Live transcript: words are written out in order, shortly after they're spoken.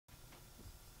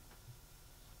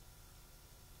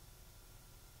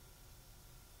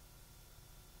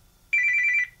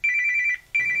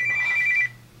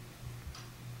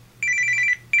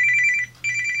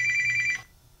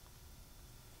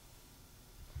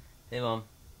Hey, Mom.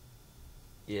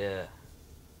 Yeah.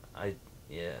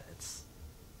 Yeah, it's...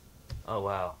 Oh,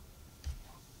 wow.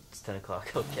 It's 10 o'clock,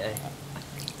 okay.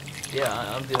 Yeah,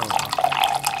 I'm doing well.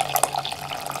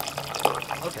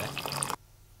 Okay.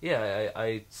 Yeah,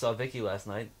 I saw Vicki last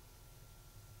night.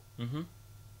 Mm-hmm.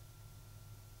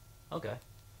 Okay.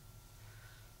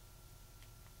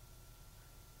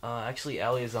 Actually,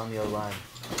 Allie is on the other line.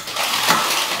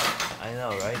 I know,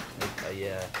 right?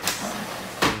 Yeah,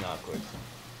 it's getting awkward.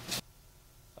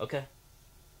 Okay.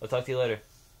 I'll talk to you later.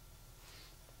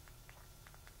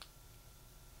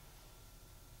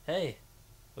 Hey,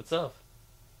 what's up?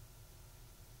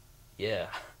 Yeah.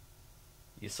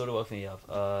 You sort of woke me up.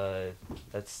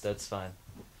 That's fine.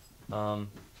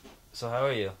 So how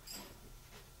are you?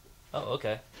 Oh,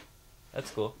 okay.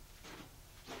 That's cool.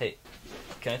 Hey,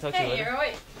 can I talk to you later? Hey,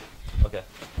 wait. Okay.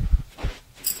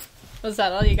 Was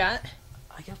that all you got?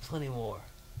 I got plenty more.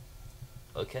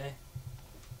 Okay?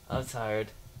 I'm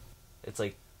tired. It's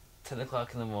like 10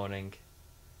 o'clock in the morning.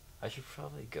 I should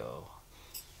probably go.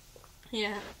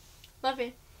 Yeah. Love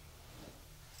you.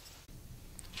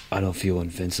 I don't feel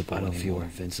invincible. I don't feel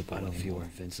invincible. I don't feel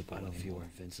invincible. I don't feel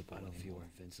invincible. I don't feel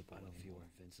invincible. I don't feel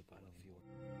invincible. I don't feel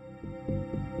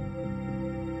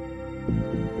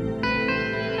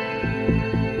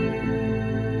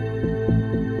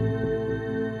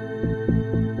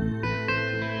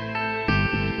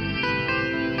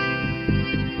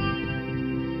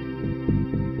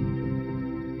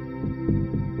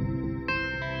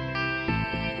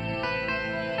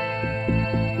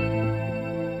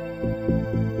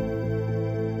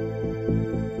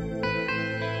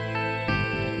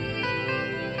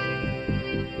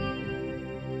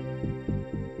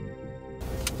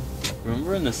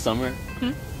Remember in the summer?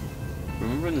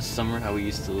 Remember in the summer how we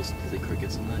used to listen to the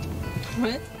crickets all night?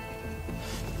 What?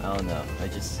 I don't know. I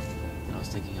was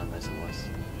thinking how nice it was.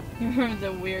 You remember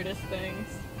the weirdest things.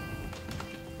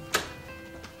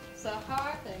 So, how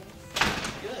are things?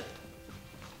 Good.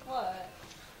 What?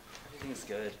 Everything's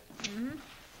good. Mm-hmm.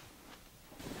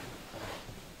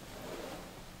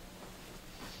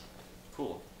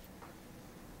 Cool.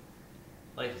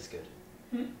 Life is good.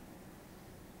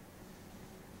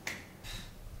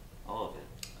 All of it.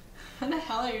 What the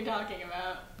hell are you talking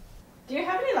about? Do you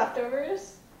have any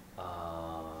leftovers?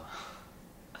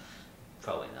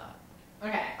 Probably not.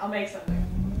 Okay, I'll make something.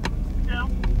 No.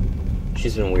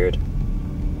 She's been weird. Is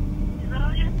that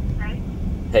all you have to say?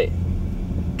 Hey,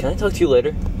 can I talk to you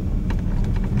later?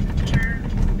 Sure.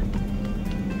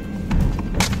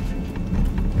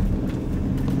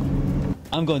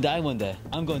 I'm gonna die one day.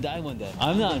 I'm gonna die one day.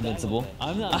 I'm not invincible.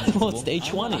 I'm not invincible. I won't stay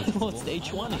 20. I won't stay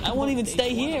 20. I won't even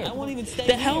stay here. I won't even stay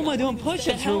here. The hell am I doing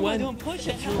push-ups for one?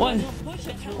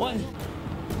 One.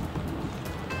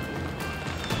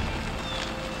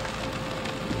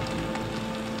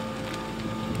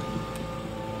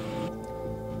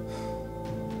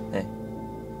 Hey,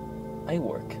 I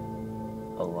work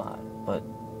a lot, but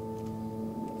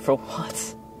for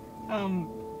what?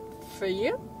 For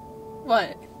you?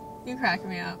 What? You crack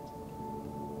me up.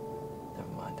 Never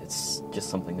mind. It's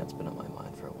just something that's been on my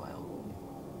mind for a while.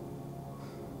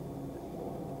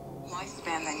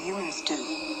 Lifespan than humans do.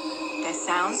 Their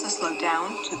sounds are slowed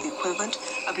down to the equivalent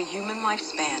of a human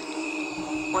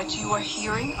lifespan. What you are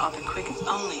hearing are the crickets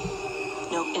only.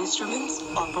 No instruments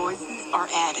or voices are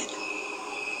added.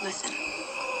 Listen.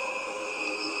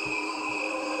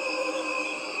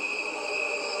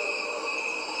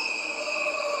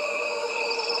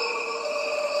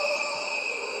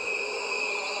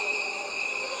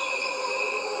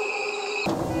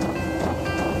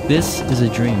 This is a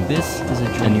dream. This is a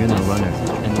dream. And you're the runner.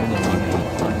 And you're the runner.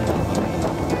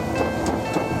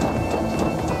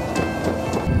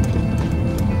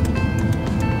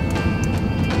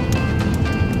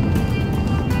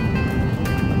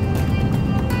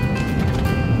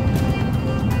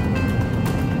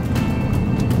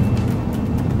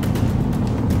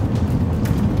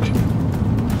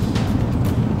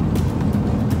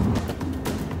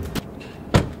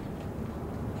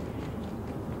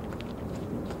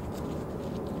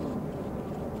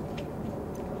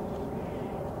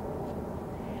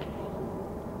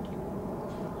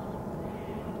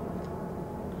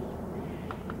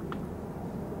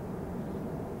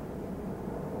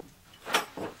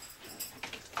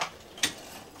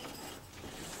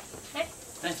 Hey.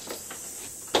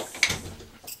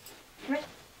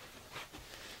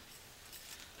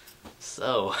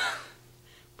 So,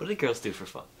 what do girls do for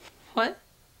fun? What?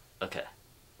 Okay.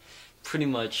 Pretty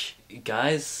much,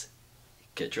 guys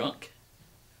get drunk,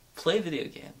 play video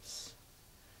games,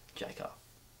 jack off.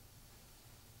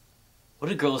 What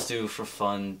do girls do for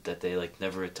fun that they, like,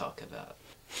 never talk about?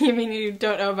 You mean you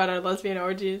don't know about our lesbian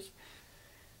orgies?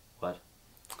 What?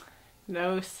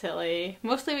 No, silly.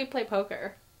 Mostly we play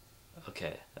poker.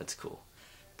 Okay, that's cool.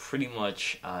 Pretty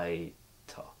much I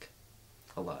talk.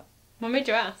 A lot. What made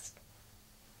you ask?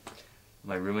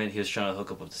 My roommate, he was trying to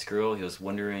hook up with this girl. He was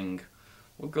wondering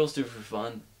what girls do for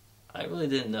fun. I really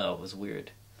didn't know. It was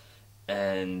weird.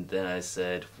 And then I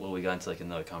said, well, we got into like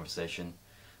another conversation.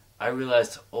 I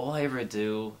realized all I ever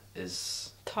do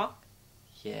is... Talk?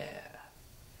 Yeah.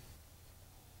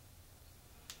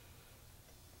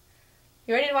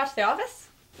 You ready to watch The Office?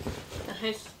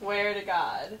 I swear to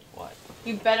God. What?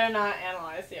 You better not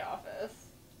analyze The Office.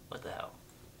 What the hell?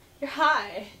 You're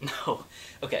high. No.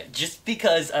 Okay, just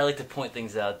because I like to point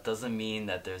things out doesn't mean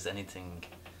that there's anything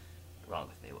wrong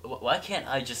with me. Why can't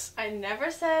I just... I never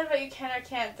said what you can or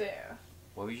can't do.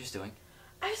 What were you just doing?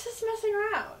 I was just messing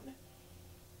around.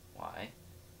 Why?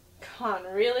 Come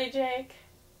on, really, Jake?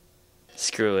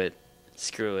 Screw it.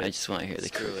 Screw it. I just want to hear the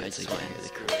crew. I just want to hear the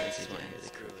crew. I just want to hear the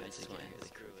crew. I just want to hear the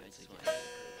crew. I just want to hear the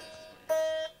crew.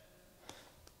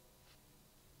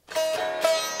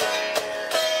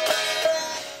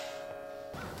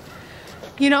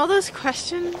 You know those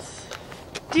questions?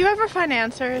 Do you ever find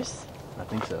answers? I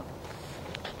think so.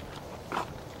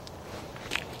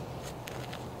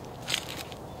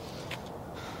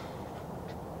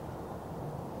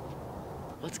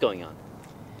 What's going on?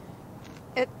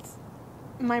 It's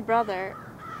my brother.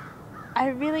 I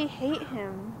really hate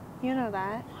him. You know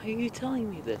that. Why are you telling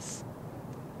me this?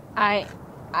 I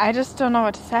just don't know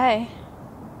what to say.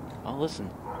 I'll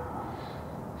listen.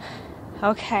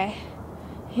 Okay.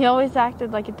 He always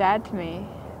acted like a dad to me.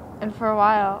 And for a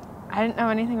while, I didn't know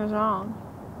anything was wrong.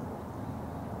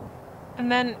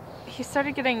 And then he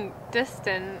started getting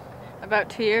distant about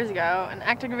 2 years ago and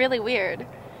acted really weird.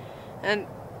 And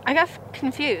I got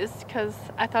confused because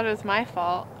I thought it was my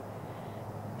fault.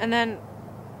 And then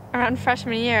around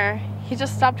freshman year, he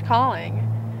just stopped calling.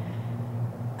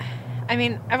 I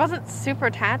mean, I wasn't super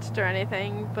attached or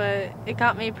anything, but it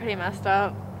got me pretty messed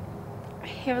up.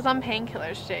 He was on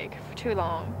painkillers, Jake, for too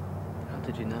long. How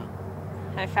did you know?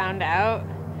 I found out.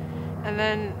 And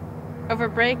then over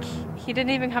break, he didn't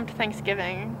even come to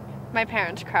Thanksgiving. My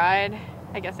parents cried.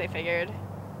 I guess they figured.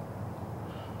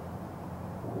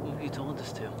 Who have you told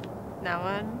this to? No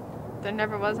one. There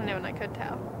never was anyone I could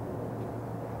tell.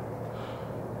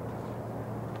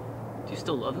 Do you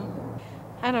still love him?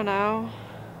 I don't know.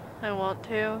 I want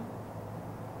to.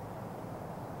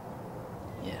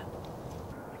 Yeah.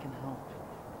 I can help.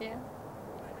 Yeah.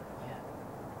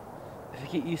 Yeah.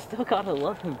 Vicki, you still gotta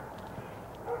love him.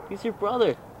 He's your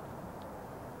brother.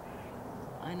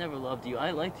 I never loved you. I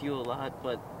liked you a lot,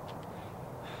 but...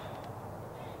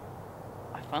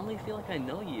 I finally feel like I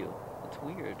know you. It's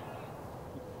weird.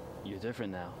 You're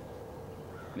different now.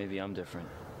 Maybe I'm different.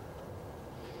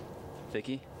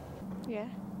 Vicki, Yeah.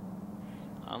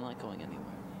 I'm not going anywhere.